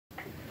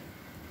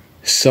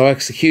So,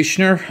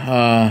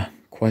 Executioner,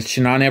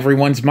 question on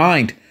everyone's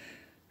mind.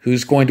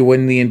 Who's going to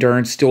win the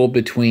endurance duel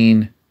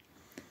between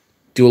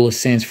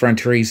Duelists Sans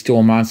Frontières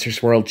Duel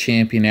Monsters World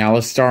Champion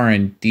Alistar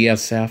and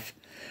DSF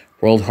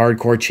World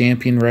Hardcore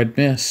Champion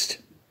RedMyst?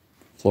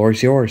 Floor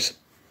is yours.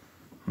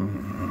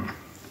 Both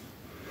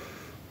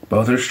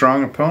are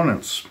strong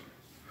opponents.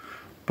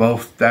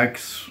 Both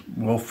decks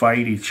will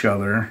fight each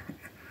other.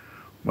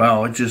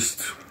 Well, it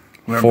just...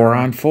 4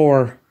 on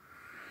 4.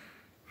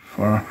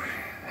 Well,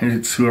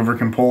 it's whoever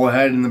can pull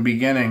ahead in the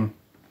beginning.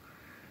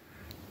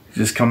 It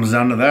just comes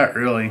down to that,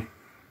 really.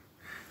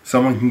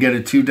 Someone can get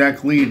a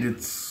 2-deck lead,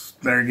 it's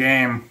their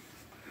game.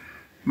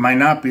 Might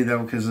not be,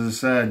 though, because as I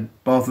said,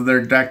 both of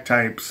their deck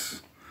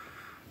types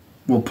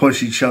will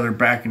push each other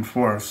back and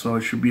forth. So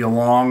it should be a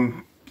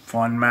long,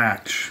 fun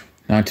match.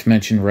 Not to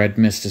mention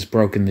RedMyst has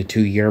broken the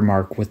 2-year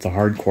mark with the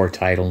hardcore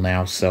title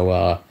now,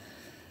 so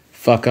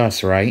fuck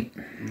us, right?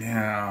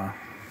 Yeah.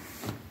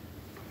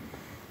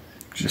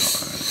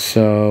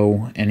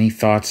 So, any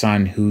thoughts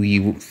on who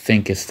you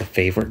think is the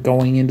favorite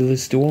going into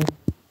this duel?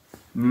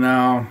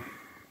 No.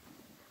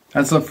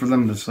 That's up for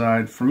them to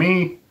decide. For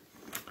me,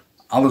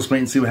 I'll just wait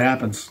and see what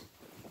happens.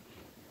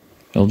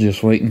 You'll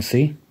just wait and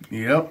see?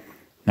 Yep.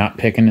 Not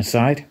picking a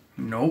side?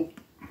 Nope.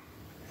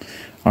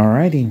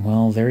 Alrighty,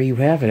 well, there you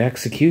have it,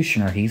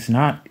 Executioner. He's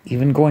not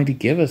even going to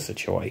give us a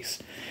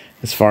choice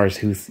as far as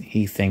who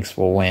he thinks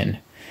will win.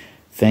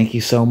 Thank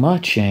you so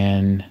much,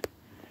 and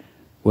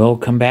we'll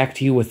come back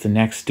to you with the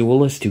next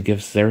duelist who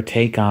gives their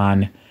take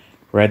on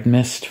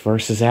RedMyst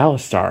versus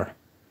Alistar.